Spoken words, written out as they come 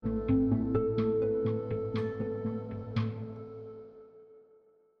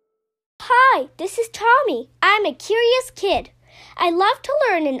Hi, this is Tommy. I'm a curious kid. I love to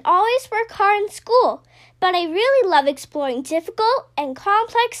learn and always work hard in school, but I really love exploring difficult and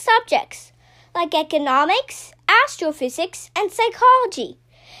complex subjects like economics, astrophysics, and psychology.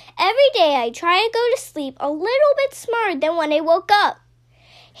 Every day I try to go to sleep a little bit smarter than when I woke up.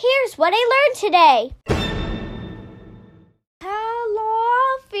 Here's what I learned today.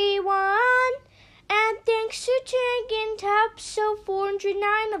 Hello everyone, and thanks for tuning in to episode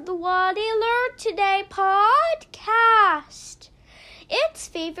 409 of the What I Learned Today podcast. It's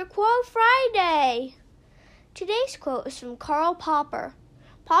Favorite Quote Friday. Today's quote is from Karl Popper.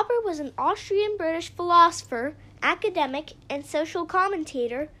 Popper was an Austrian-British philosopher, academic, and social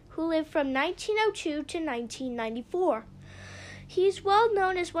commentator who lived from 1902 to 1994. He is well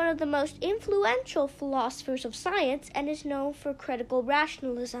known as one of the most influential philosophers of science and is known for critical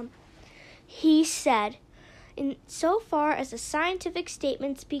rationalism. He said, "Insofar as a scientific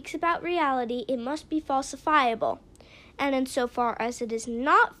statement speaks about reality, it must be falsifiable. And insofar as it is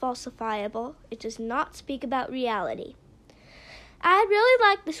not falsifiable, it does not speak about reality." I really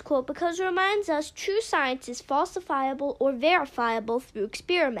like this quote because it reminds us true science is falsifiable or verifiable through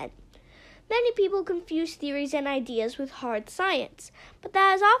experiment. Many people confuse theories and ideas with hard science, but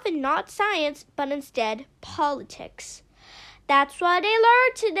that is often not science, but instead politics. That's what I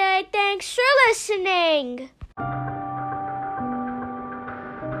learned today. Thanks for listening.